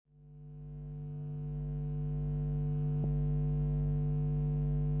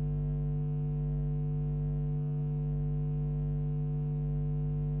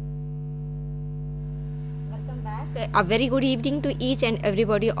A very good evening to each and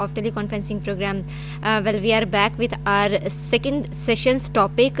everybody of teleconferencing program. We are back with our second session's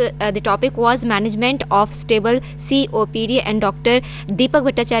topic. The topic was management of stable COPD, and Dr. Deepak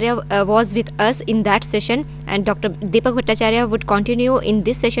Bhattacharya was with us in that session, and Dr. Deepak Bhattacharya would continue in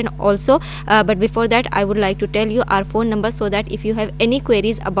this session also. But before that, I would like to tell you our phone number, so that if you have any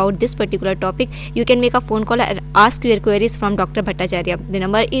queries about this particular topic, you can make a phone call and ask your queries from Dr. Bhattacharya. The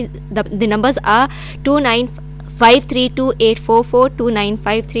numbers are 29532844,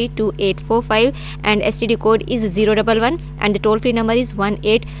 29532845, and STD code is 011, and the toll free number is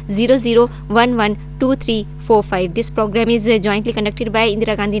 1800112345. This program is jointly conducted by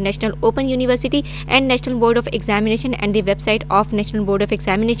Indira Gandhi National Open University and National Board of Examination, and the website of National Board of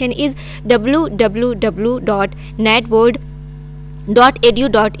Examination is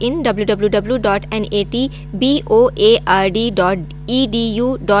www.natboard.edu.in,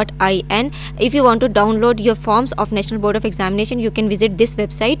 www.natboard.edu.in. If you want to download your forms of National Board of Examination, you can visit this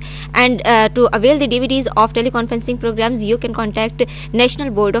website, and to avail the DVDs of teleconferencing programs, you can contact National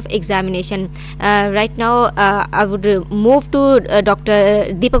Board of Examination. Right now, I would move to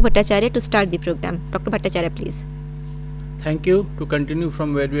Dr. Deepak Bhattacharya to start the program. Dr. Bhattacharya, please. Thank you. To continue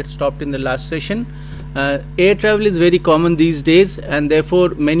from where we had stopped in the last session, air travel is very common these days, and therefore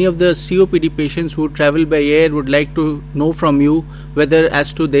many of the COPD patients who travel by air would like to know from you whether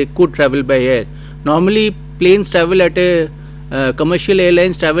as to they could travel by air. Normally planes travel at a commercial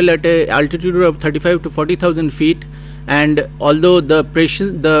airlines travel at a altitude of 35 to 40,000 feet, and although the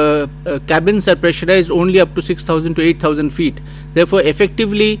cabins are pressurized only up to 6,000 to 8,000 feet, therefore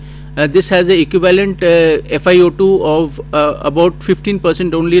effectively this has an equivalent FiO2 of about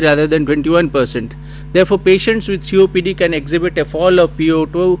 15% only rather than 21%. Therefore, patients with COPD can exhibit a fall of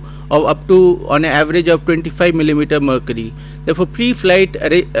PO2 of up to on an average of 25 millimeter mercury. Therefore, pre-flight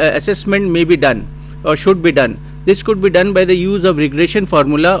assessment may be done or should be done. This could be done by the use of regression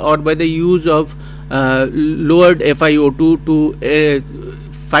formula or by the use of lowered FiO2 to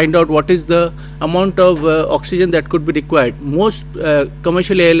find out what is the amount of oxygen that could be required. Most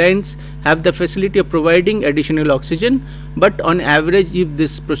commercial airlines have the facility of providing additional oxygen, but on average, if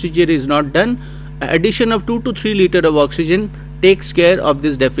this procedure is not done, addition of 2 to 3 liter of oxygen takes care of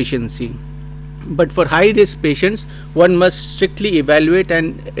this deficiency. But for high risk patients, one must strictly evaluate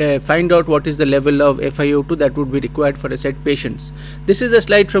and find out what is the level of FiO2 that would be required for a set patients. This is a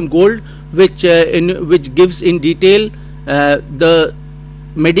slide from Gold which gives in detail the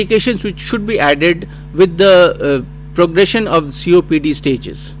medications which should be added with the progression of COPD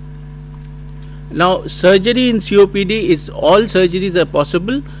stages. Now, surgery in COPD is all surgeries are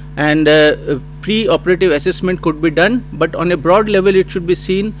possible, and pre-operative assessment could be done, but on a broad level it should be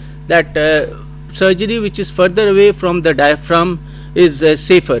seen that surgery which is further away from the diaphragm is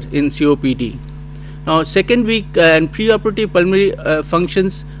safer in COPD. Now, second week and pre-operative pulmonary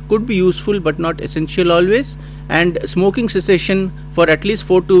functions could be useful but not essential always, and smoking cessation for at least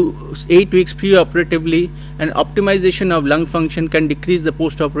 4 to 8 weeks pre-operatively and optimization of lung function can decrease the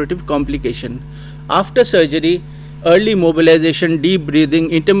post-operative complication. After surgery, early mobilization, deep breathing,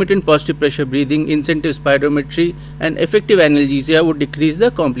 intermittent positive pressure breathing, incentive spirometry and effective analgesia would decrease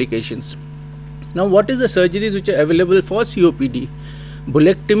the complications. Now, what is the surgeries which are available for COPD?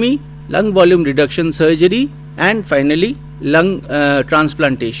 Bulectomy, lung volume reduction surgery, and finally lung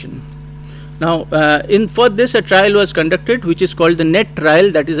transplantation. Now, for this a trial was conducted which is called the NET trial,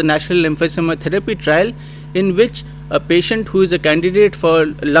 that is a National Emphysema Therapy trial, in which a patient who is a candidate for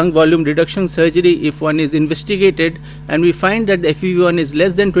lung volume reduction surgery, if one is investigated and we find that the FEV1 is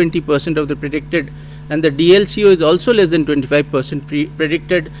less than 20% of the predicted and the DLCO is also less than 25%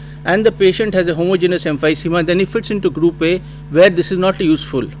 predicted, and the patient has a homogeneous emphysema, then it fits into group A, where this is not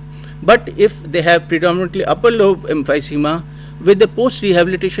useful. But if they have predominantly upper lobe emphysema with the post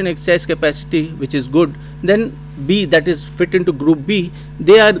rehabilitation exercise capacity which is good, then B, that is fit into group B,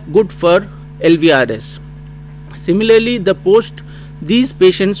 they are good for LVRS. Similarly, these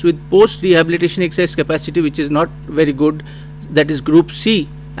patients with post rehabilitation exercise capacity which is not very good, that is group C,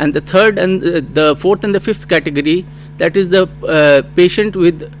 and the third and the fourth and the fifth category, that is the patient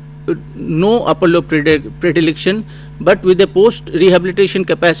with no upper lobe predilection but with a post rehabilitation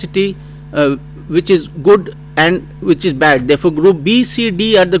capacity which is good and which is bad. Therefore, group B, C,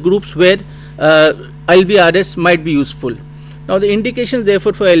 D are the groups where LVRS might be useful. Now, the indications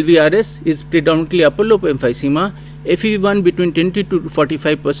therefore for LVRS is predominantly upper lobe emphysema, FEV1 between 20 to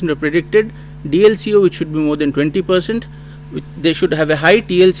 45% are predicted, DLCO which should be more than 20%, they should have a high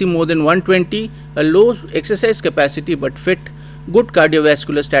TLC more than 120, a low exercise capacity but fit, good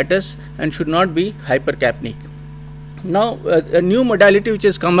cardiovascular status, and should not be hypercapnic. Now, a new modality which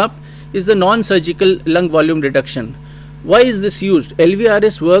has come up is the non-surgical lung volume reduction. Why is this used?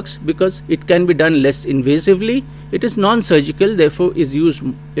 LVRS works because it can be done less invasively. It is non-surgical, therefore is used,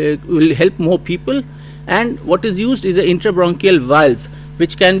 will help more people. And what is used is an intrabronchial valve,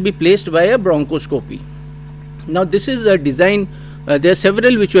 which can be placed by a bronchoscopy. Now this is a design, there are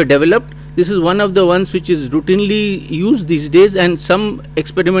several which were developed. This is one of the ones which is routinely used these days, and some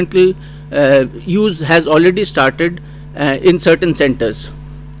experimental use has already started in certain centers.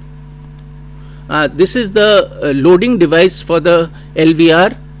 This is the loading device for the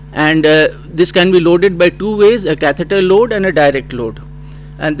LVR, and this can be loaded by two ways, a catheter load and a direct load.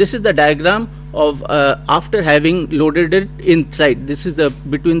 And this is the diagram of after having loaded it inside. This is the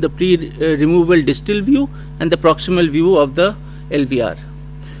between the pre-removal distal view and the proximal view of the LVR.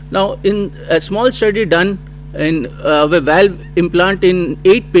 Now in a small study done in a valve implant in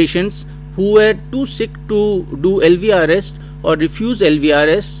 8 patients who were too sick to do LVRS or refuse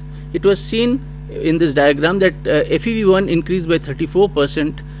LVRS, it was seen in this diagram that FEV1 increased by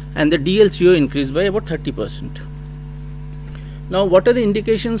 34% and the DLCO increased by about 30%. Now what are the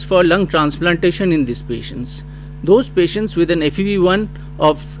indications for lung transplantation in these patients? Those patients with an FEV1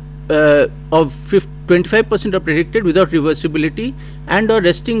 of 25% are predicted without reversibility and or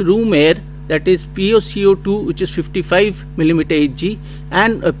resting room air, that is PaCO2 which is 55 mm/Hg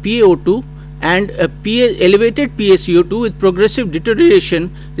and a PaO2 and a elevated PaCO2 with progressive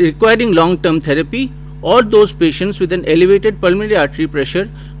deterioration requiring long-term therapy, or those patients with an elevated pulmonary artery pressure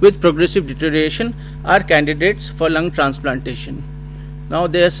with progressive deterioration are candidates for lung transplantation. Now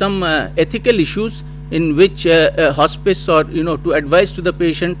there are some ethical issues in which hospice or to advise to the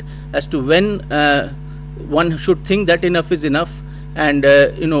patient as to when one should think that enough is enough, and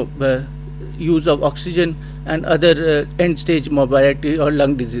use of oxygen and other end stage morbidity or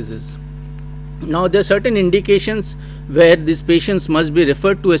lung diseases. Now there are certain indications where these patients must be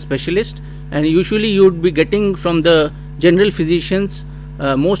referred to a specialist, and usually you would be getting from the general physicians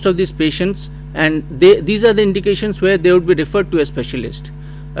most of these patients, and these are the indications where they would be referred to a specialist.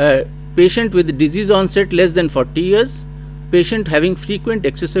 Patient with disease onset less than 40 years, patient having frequent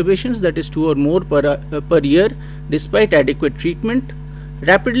exacerbations, that is 2 or more per year despite adequate treatment,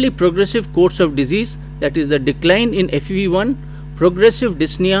 rapidly progressive course of disease, that is the decline in FEV1, progressive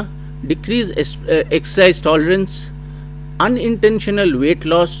dyspnea, decreased exercise tolerance, unintentional weight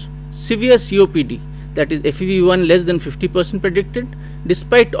loss, severe COPD, that is FEV1 less than 50% predicted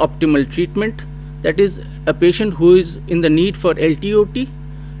despite optimal treatment, that is a patient who is in the need for LTOT,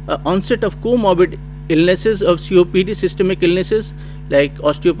 onset of comorbid illnesses of COPD, systemic illnesses like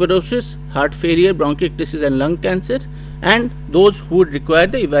osteoporosis, heart failure, bronchiectasis and lung cancer, and those who would require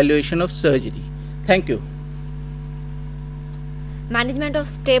the evaluation of surgery. Thank you. Management of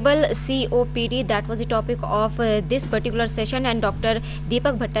stable COPD, that was the topic of this particular session, and Dr.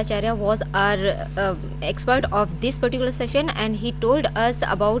 Deepak Bhattacharya was our expert of this particular session, and he told us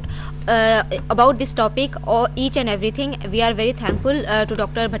about this topic or each and everything. We are very thankful to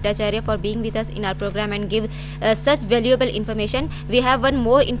Dr. Bhattacharya for being with us in our program and give such valuable information. We have one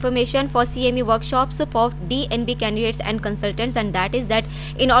more information for CME workshops for DNB candidates and consultants, and that is that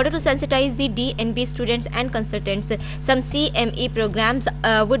in order to sensitize the DNB students and consultants, some CME programs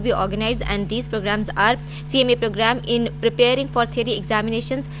would be organized, and these programs are CMA program in preparing for theory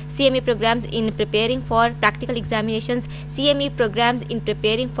examinations, CMA programs in preparing for practical examinations, CME programs in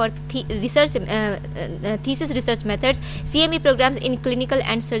preparing for thesis research methods, CME programs in clinical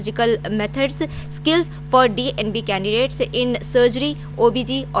and surgical methods, skills for DNB candidates in surgery,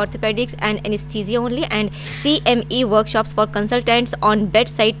 OBG, orthopedics and anesthesia only, and CME workshops for consultants on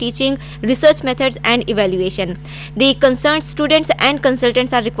bedside teaching, research methods and evaluation. The concerned students and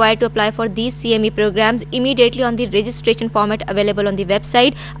consultants are required to apply for these CME programs immediately on the registration format available on the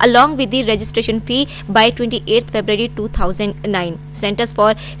website along with the registration fee by 28th February 2009. Centers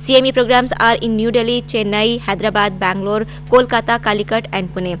for CME programs are in New Delhi, Chennai, Hyderabad, Bangalore, Kolkata, Calicut and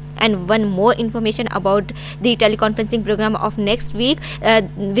Pune. And one more information about the teleconferencing program of next week,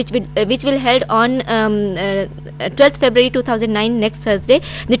 which will held on 12th February 2009, next Thursday.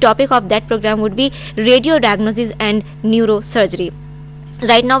 The topic of that program would be radio diagnosis and neurosurgery.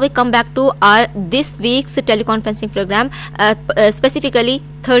 Right now we come back to our this week's teleconferencing program, specifically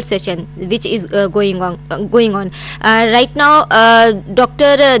third session which is going on. Right now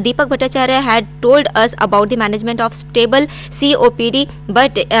Dr. Deepak Bhattacharya had told us about the management of stable COPD,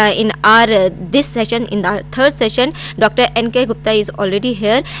 but in our this session, in our third session, Dr. N.K. Gupta is already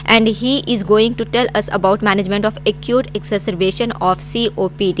here and he is going to tell us about management of acute exacerbation of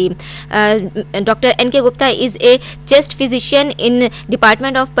COPD. Dr. N.K. Gupta is a chest physician in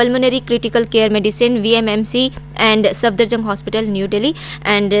Department of Pulmonary Critical Care Medicine, VMMC, and Safdarjung Hospital, New Delhi.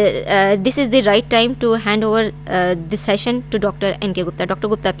 And this is the right time to hand over this session to Dr. N.K. Gupta. Dr.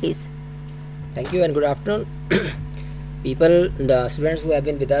 Gupta, please. Thank you and good afternoon. People, the students who have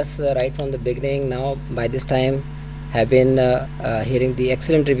been with us right from the beginning now by this time have been hearing the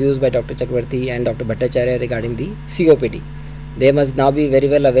excellent reviews by Dr. Chakravarti and Dr. Bhattacharya regarding the COPD. They must now be very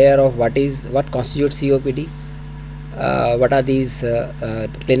well aware of what constitutes COPD, what are these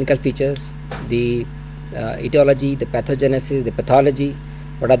clinical features, the etiology, the pathogenesis, the pathology,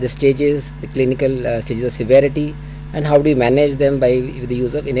 what are the stages, the clinical stages of severity, and how do you manage them by the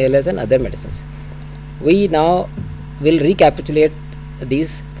use of inhalers and other medicines. We now will recapitulate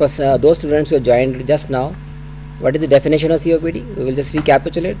these for those students who have joined just now. What is the definition of COPD? We will just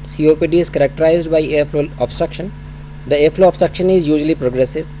recapitulate. COPD is characterized by airflow obstruction. The airflow obstruction is usually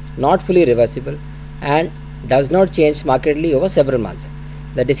progressive, not fully reversible, and does not change markedly over several months.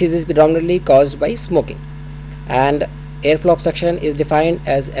 The disease is predominantly caused by smoking, and airflow obstruction is defined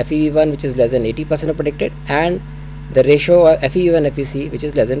as FEV1 which is less than 80% of predicted, and the ratio of FEV1 FVC which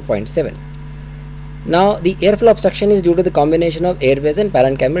is less than 0.7. Now the airflow obstruction is due to the combination of airways and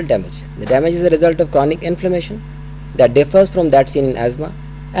parenchymal damage. The damage is a result of chronic inflammation that differs from that seen in asthma,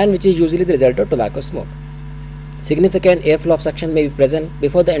 and which is usually the result of tobacco smoke. Significant airflow obstruction may be present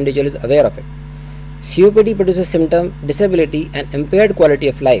before the individual is aware of it. COPD produces symptom, disability and impaired quality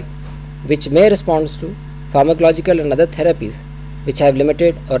of life, which may respond to pharmacological and other therapies which have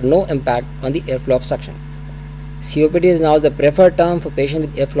limited or no impact on the airflow obstruction. COPD is now the preferred term for patients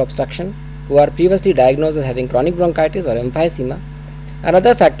with airflow obstruction who are previously diagnosed as having chronic bronchitis or emphysema, and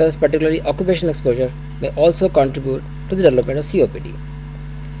other factors, particularly occupational exposure, may also contribute to the development of COPD.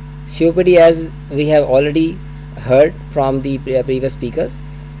 COPD, as we have already heard from the previous speakers,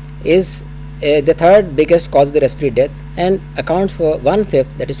 is the third biggest cause of the respiratory death and accounts for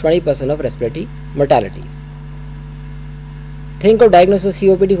 1/5, that is 20% of respiratory mortality. Think of diagnosis of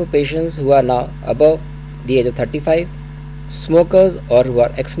COPD for patients who are now above the age of 35, smokers or who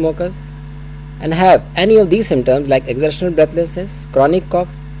are ex-smokers, and have any of these symptoms like exertional breathlessness, chronic cough,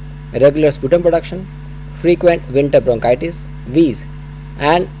 irregular sputum production, frequent winter bronchitis, wheeze,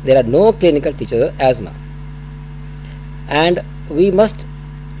 and there are no clinical features of asthma. And we must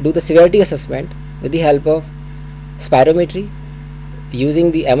do the severity assessment with the help of spirometry,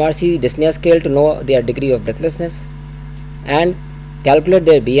 using the MRC dyspnea scale to know their degree of breathlessness, and calculate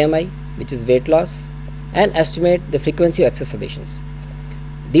their BMI, which is weight loss, and estimate the frequency of exacerbations.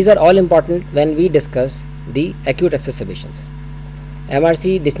 These are all important when we discuss the acute exacerbations.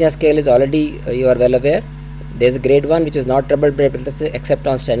 MRC dyspnea scale is already, you are well aware. There is a grade 1 which is not troubled by breathlessness except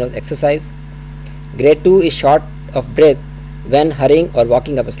on strenuous exercise. Grade 2 is short of breath when hurrying or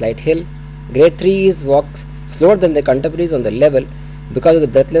walking up a slight hill. Grade 3 is walks slower than the contemporaries on the level because of the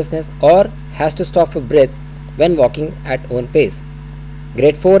breathlessness or has to stop for breath when walking at own pace.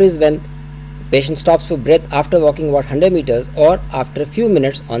 Grade 4 is when patient stops for breath after walking about 100 meters or after a few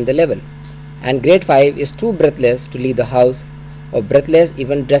minutes on the level. And grade 5 is too breathless to leave the house or breathless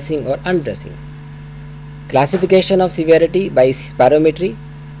even dressing or undressing. Classification of severity by spirometry.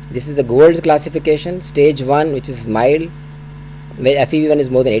 This is the Gold's classification. Stage 1, which is mild, where FEV1 is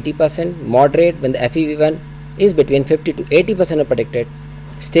more than 80%, moderate when the FEV1 is between 50 to 80% of predicted.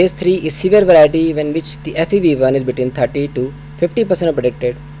 Stage 3 is severe variety, when which the FEV1 is between 30 to 50% of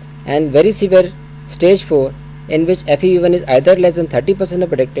predicted, and very severe stage 4, in which FEV1 is either less than 30% of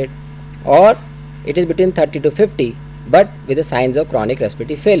predicted or it is between 30 to 50 but with the signs of chronic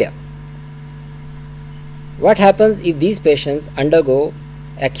respiratory failure. What happens if these patients undergo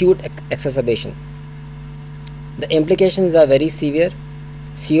acute exacerbation? The implications are very severe.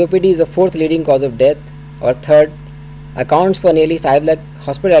 COPD is the fourth leading cause of death, or third, accounts for nearly 5 lakh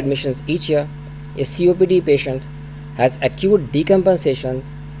hospital admissions each year. A COPD patient has acute decompensation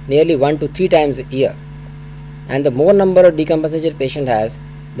nearly 1 to 3 times a year, and the more number of decompensated patient has,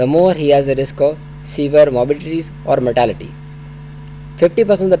 the more he has a risk of severe morbidities or mortality.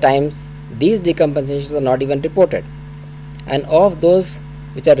 50% of the times these decompensations are not even reported, and of those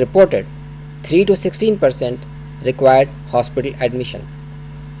which are reported, 3 to 16% required hospital admission.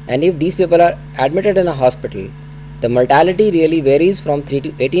 And if these people are admitted in a hospital, the mortality really varies from 3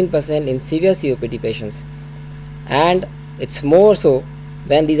 to 18% in severe COPD patients, and it's more so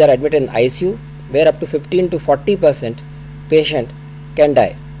when these are admitted in ICU, where up to 15 to 40% patient can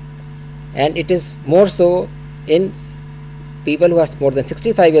die, and it is more so in people who are more than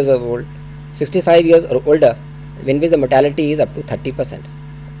 65 years old, 65 years or older, in which the mortality is up to 30%.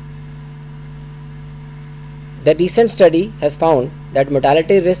 The recent study has found that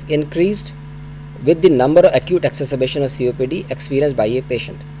mortality risk increased with the number of acute exacerbation of COPD experienced by a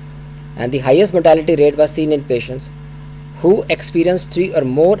patient. and the highest mortality rate was seen in patients who experienced 3 or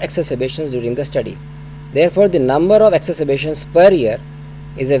more exacerbations during the study. Therefore, the number of exacerbations per year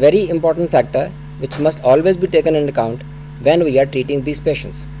is a very important factor which must always be taken into account when we are treating these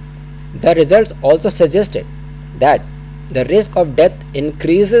patients. The results also suggested that the risk of death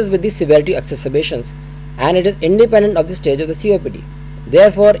increases with the severity of exacerbations, and it is independent of the stage of the COPD.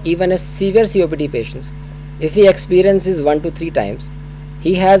 Therefore, even a severe COPD patient, if he experiences 1 to 3 times,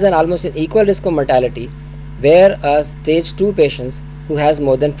 he has an almost an equal risk of mortality, where a stage 2 patient who has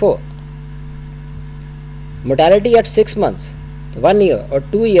more than 4. Mortality at 6 months, 1 year or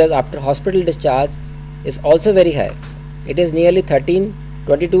 2 years after hospital discharge is also very high. It is nearly 13,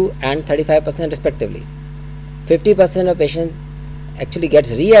 22 and 35% respectively. 50% of patients actually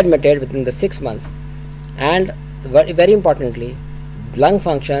gets readmitted within the 6 months, and very importantly, lung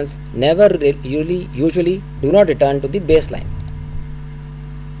functions never usually do not return to the baseline.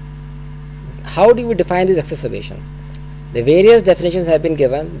 How do we define this exacerbation? The various definitions have been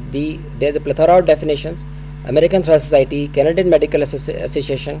given. There is a plethora of definitions. American Thoracic Society, Canadian Medical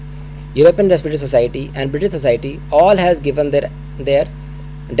Association, European Respiratory Society and British Society all has given their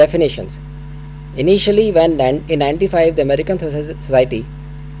definitions. Initially, when in 95 the American Thoracic Society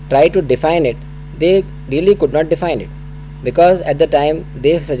tried to define it, they really could not define it, because at the time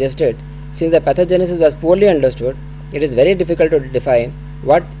they suggested, since the pathogenesis was poorly understood, it is very difficult to define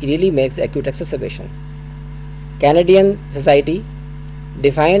what really makes acute exacerbation. Canadian Society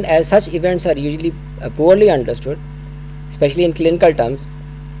defined as such events are usually poorly understood, especially in clinical terms,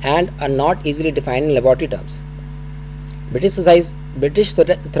 and are not easily defined in laboratory terms. British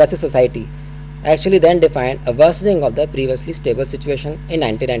Thoracic Society actually then defined a worsening of the previously stable situation in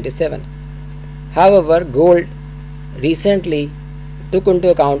 1997. However, Gold recently took into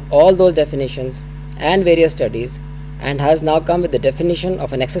account all those definitions and various studies and has now come with the definition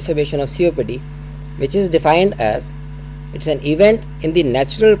of an exacerbation of COPD, which is defined as it's an event in the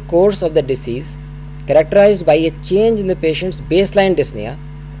natural course of the disease characterized by a change in the patient's baseline dyspnea,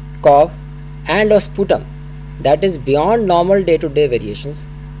 cough and or sputum that is beyond normal day-to-day variations,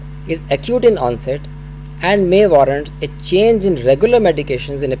 is acute in onset and may warrant a change in regular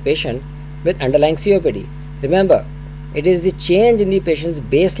medications in a patient with underlying COPD. Remember, it is the change in the patient's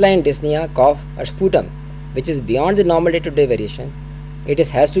baseline dyspnea, cough or sputum which is beyond the normal day-to-day variation. It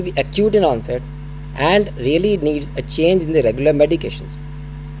has to be acute in onset and really needs a change in the regular medications.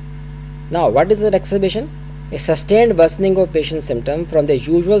 Now, what is an exacerbation? A sustained worsening of patient's symptom from the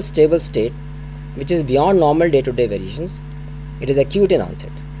usual stable state which is beyond normal day-to-day variations. It is acute in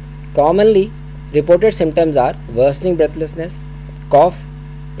onset. Commonly reported symptoms are worsening breathlessness, cough,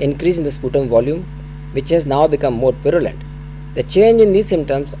 increase in the sputum volume which has now become more purulent. The change in these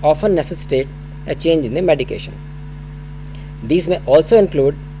symptoms often necessitate a change in the medication. These may also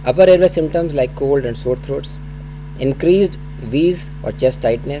include upper airway symptoms like cold and sore throats, increased wheeze or chest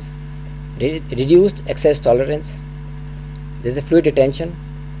tightness, reduced exercise tolerance, there is a fluid retention,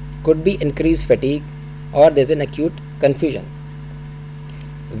 could be increased fatigue, or there is an acute confusion.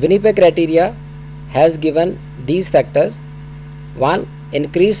 Winnipeg criteria has given these factors: 1.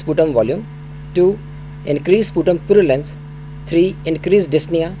 Increased sputum volume, 2. Increased sputum purulence, 3. Increased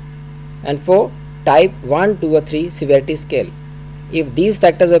dyspnea, and 4. Type 1, 2 or 3 severity scale. If these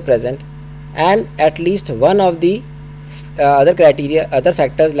factors are present and at least one of the other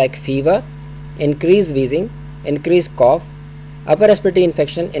factors like fever, increased wheezing, increased cough, upper respiratory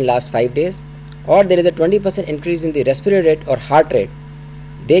infection in last 5 days, or there is a 20% increase in the respiratory rate or heart rate,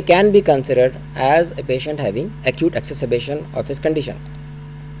 they can be considered as a patient having acute exacerbation of his condition.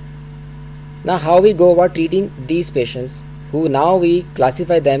 Now, how we go about treating these patients who now we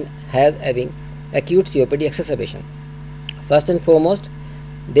classify them as having acute COPD exacerbation? First and foremost,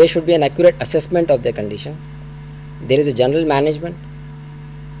 there should be an accurate assessment of their condition. There is a general management,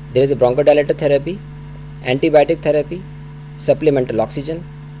 there is a bronchodilator therapy, antibiotic therapy, supplemental oxygen,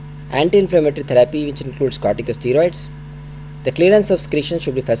 anti-inflammatory therapy which includes corticosteroids. The clearance of secretion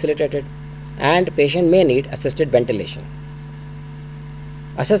should be facilitated and patient may need assisted ventilation.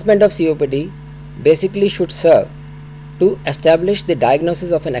 Assessment of COPD basically should serve to establish the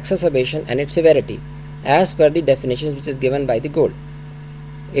diagnosis of an exacerbation and its severity as per the definitions which is given by the Gold.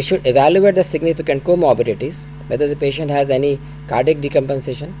 It should evaluate the significant comorbidities, whether the patient has any cardiac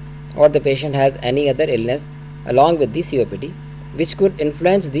decompensation or the patient has any other illness along with the COPD which could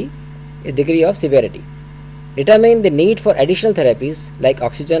influence the degree of severity. Determine the need for additional therapies like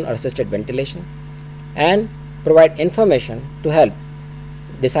oxygen or assisted ventilation, and provide information to help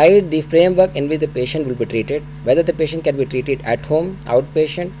decide the framework in which the patient will be treated, whether the patient can be treated at home,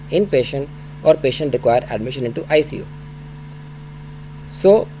 outpatient, inpatient, or patient require admission into ICU.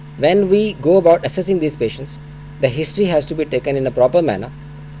 So, when we go about assessing these patients, the history has to be taken in a proper manner.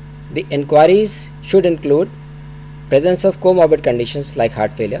 The inquiries should include presence of comorbid conditions like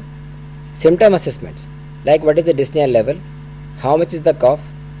heart failure, symptom assessments like what is the dyspnea level, how much is the cough,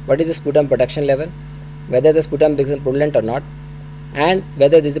 what is the sputum production level, whether the sputum becomes purulent or not, and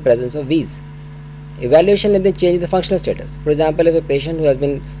whether there is a presence of wheeze. Evaluation in the change in the functional status. For example, if a patient who has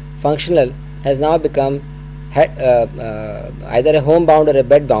been functional has now become either a homebound or a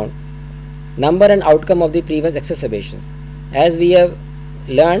bedbound, number and outcome of the previous exacerbations. As we have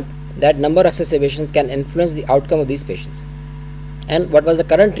learned that number of exacerbations can influence the outcome of these patients, and what was the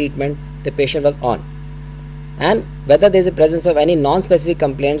current treatment the patient was on, and whether there is a presence of any non-specific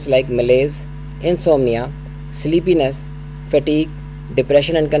complaints like malaise, insomnia, sleepiness, fatigue,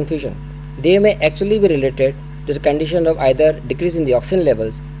 depression and confusion. They may actually be related to the condition of either decrease in the oxygen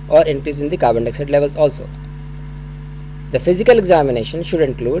levels or increase in the carbon dioxide levels also. The physical examination should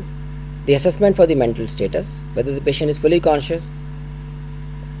include the assessment for the mental status, whether the patient is fully conscious,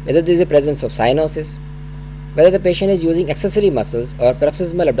 whether there is a presence of cyanosis, whether the patient is using accessory muscles or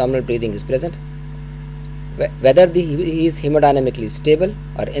paroxysmal abdominal breathing is present, whether he is hemodynamically stable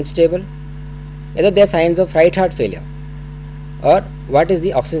or unstable, whether there are signs of right heart failure, or what is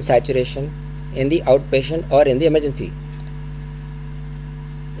the oxygen saturation in the outpatient or in the emergency.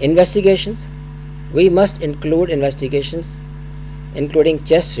 Investigations. We must include investigations including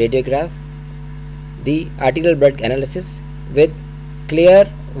chest radiograph, the arterial blood analysis with clear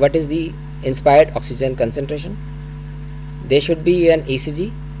what is the inspired oxygen concentration. There should be an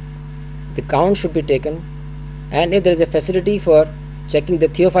ECG, the count should be taken, and if there is a facility for checking the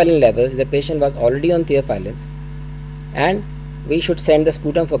theophylline level, the patient was already on theophylline, and we should send the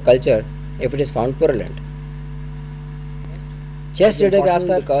sputum for culture if it is found purulent. Chest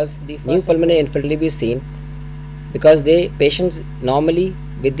radiographs are because the new pulmonary infidelity be seen, because the patients normally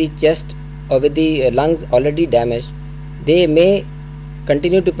with the chest or with the lungs already damaged, they may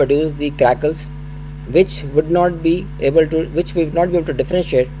continue to produce the crackles which we would not be able to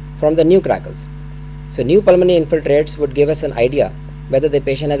differentiate from the new crackles. So new pulmonary infiltrates would give us an idea whether the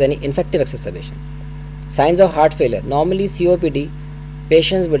patient has any infective exacerbation. Signs of heart failure. Normally COPD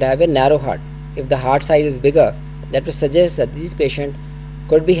patients would have a narrow heart. If the heart size is bigger, that would suggest that this patient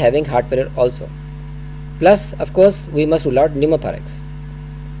could be having heart failure also. Plus, of course, we must rule out pneumothorax.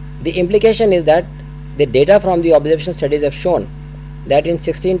 The implication is that the data from the observation studies have shown that in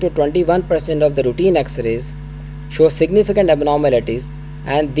 16 to 21% of the routine X-rays show significant abnormalities,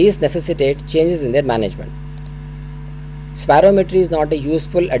 and these necessitate changes in their management. Spirometry is not a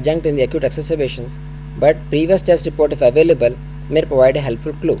useful adjunct in the acute exacerbations, but previous test report, if available, may provide a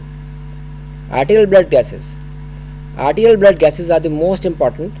helpful clue. Arterial blood gases. Arterial blood gases are the most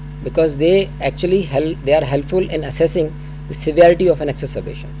important because they actually are helpful in assessing the severity of an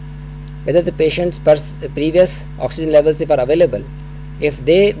exacerbation. Whether the patient's previous oxygen levels, if are available, if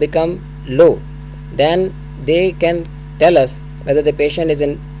they become low, then they can tell us whether the patient is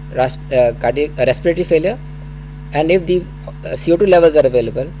in respiratory failure, and if the CO2 levels are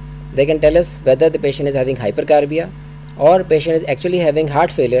available, they can tell us whether the patient is having hypercarbia or patient is actually having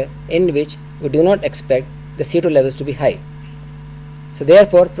heart failure, in which we do not expect the CO2 levels to be high. So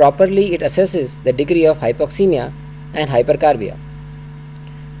therefore, properly it assesses the degree of hypoxemia and hypercarbia.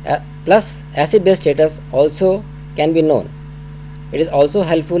 Plus, acid-base status also can be known. It is also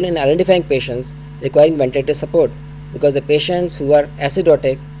helpful in identifying patients requiring ventilator support, because the patients who are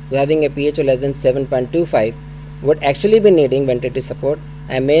acidotic, who are having a pH of less than 7.25, would actually be needing ventilator support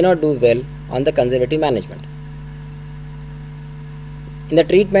and may not do well on the conservative management. In the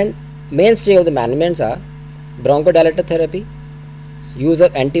treatment, mainstay of the managements are bronchodilator therapy, use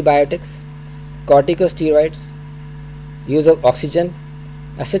of antibiotics, corticosteroids, use of oxygen,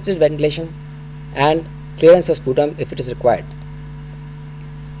 assisted ventilation, and clearance of sputum if it is required.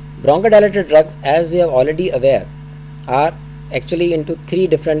 Bronchodilator drugs, as we are already aware, are actually into three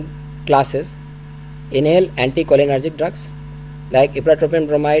different classes. Inhaled anticholinergic drugs like ipratropium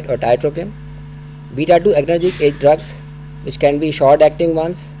bromide or tiotropium, beta-2 adrenergic drugs which can be short-acting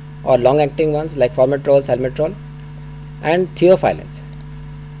ones or long-acting ones like formoterol, salmeterol, and theophylline.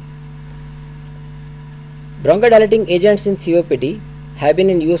 Bronchodilating agents in COPD have been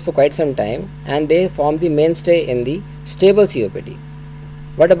in use for quite some time, and they form the mainstay in the stable COPD.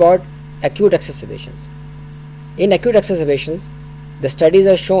 What about acute exacerbations? In acute exacerbations, the studies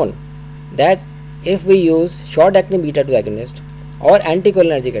have shown that if we use short-acting beta-2 agonist or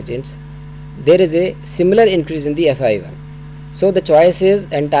anticholinergic agents, there is a similar increase in the FiO1. So the choice is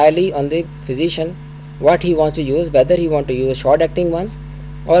entirely on the physician what he wants to use, whether he wants to use short-acting ones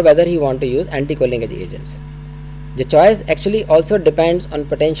or whether he wants to use anticholinergic agents. The choice actually also depends on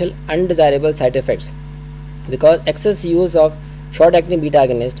potential undesirable side effects, because excess use of short-acting beta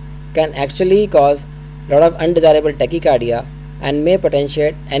agonist can actually cause a lot of undesirable tachycardia and may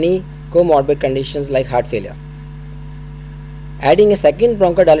potentiate any comorbid conditions like heart failure. Adding a second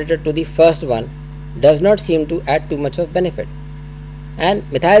bronchodilator to the first one does not seem to add too much of benefit, and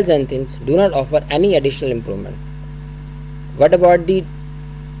methylxanthines do not offer any additional improvement. What about the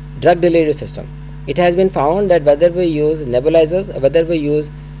drug delivery system? It has been found that whether we use nebulizers or whether we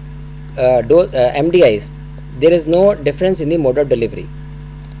use MDIs, there is no difference in the mode of delivery.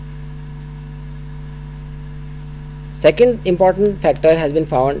 Second important factor has been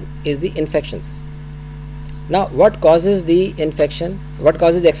found is the infections. Now, what causes the infection? What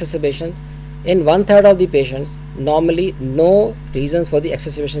causes the exacerbations? In 1/3 of the patients, normally no reasons for the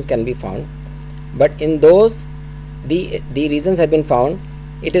exacerbations can be found, but in those the reasons have been found,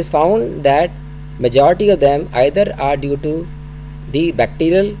 it is found that majority of them either are due to the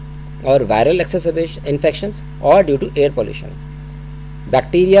bacterial or viral exacerbation infections or due to air pollution.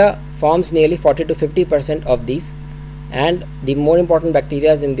 Bacteria forms nearly 40 to 50% of these, and the more important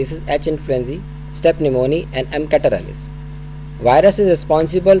bacteria in this is H. influenzae, Staph pneumoniae and M. catarrhalis. Virus is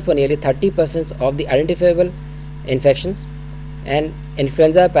responsible for nearly 30% of the identifiable infections, and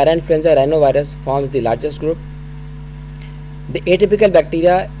influenza, parainfluenza, rhinovirus forms the largest group. The atypical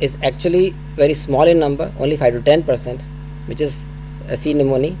bacteria is actually very small in number, only 5 to 10%, which is C.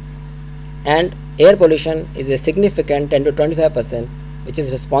 pneumoniae, and air pollution is a significant 10 to 25%, which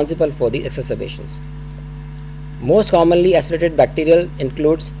is responsible for the exacerbations. Most commonly associated bacterial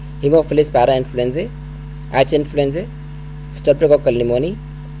includes Haemophilus parainfluenzae, H. influenzae, Streptococcal pneumoniae,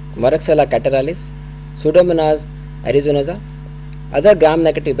 Moraxella catarrhalis, Pseudomonas aeruginosa, other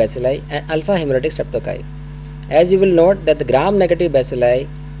gram-negative bacilli, and alpha hemolytic streptococci. As you will note that the gram-negative bacilli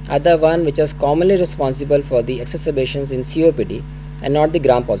are the one which is commonly responsible for the exacerbations in COPD and not the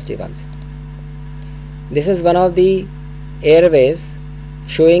gram-positive ones. This is one of the airways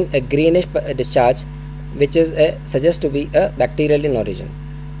showing a greenish discharge, which is suggests to be a bacterial in origin,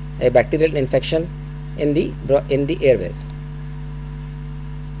 a bacterial infection in the airways.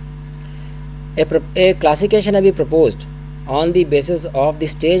 A classification has been proposed on the basis of the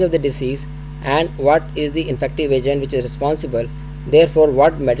stage of the disease and what is the infective agent which is responsible, therefore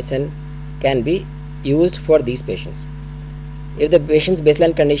what medicine can be used for these patients. If the patient's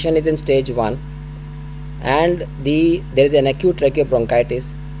baseline condition is in stage 1 and there is an acute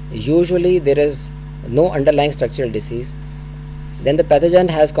tracheobronchitis, usually there is no underlying structural disease, then the pathogen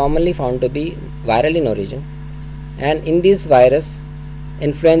has commonly found to be viral in origin, and in this virus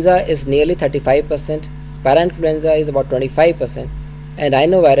influenza is nearly 35%, parainfluenza is about 25%, and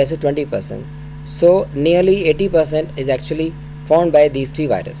rhinovirus is 20%. So nearly 80% is actually found by these three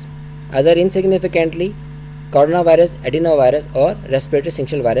viruses. Other insignificantly, coronavirus, adenovirus or respiratory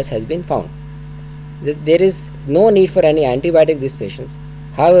syncytial virus has been found. There is no need for any antibiotic in these patients.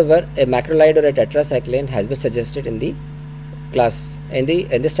 However, a macrolide or a tetracycline has been suggested in the class in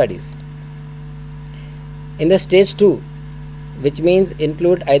the studies. In the stage 2, which means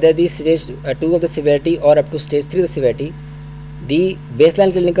include either the stage 2 of the severity or up to stage 3 of the severity, the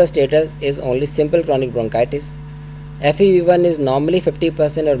baseline clinical status is only simple chronic bronchitis. FEV1 is normally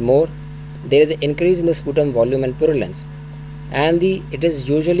 50% or more. There is an increase in the sputum volume and purulence, and it is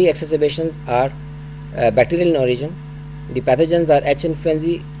usually exacerbations are bacterial in origin. The pathogens are H.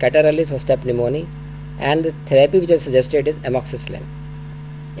 influenzae, catarrhalis or Staph pneumoniae, and the therapy which is suggested is amoxicillin.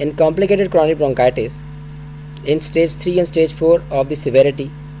 In complicated chronic bronchitis, in stage 3 and stage 4 of the severity,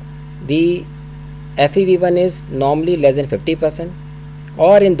 the FEV1 is normally less than 50%,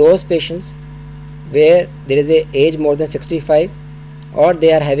 or in those patients where there is a age more than 65, or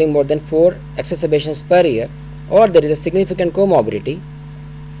they are having more than 4 exacerbations per year, or there is a significant comorbidity,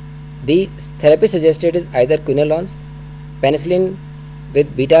 the therapy suggested is either quinolones, penicillin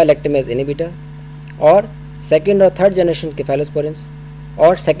with beta-lactamase inhibitor, or second or third generation cephalosporins,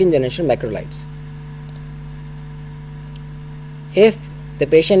 or second generation macrolides. If the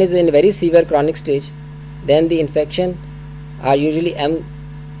patient is in a very severe chronic stage, then the infection are usually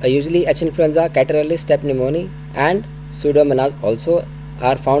H. influenza, catarrhalis, Staph pneumoniae, and Pseudomonas also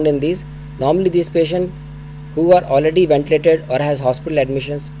are found in these. Normally these patients who are already ventilated or has hospital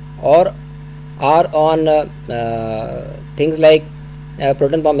admissions or are on things like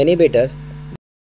proton pump inhibitors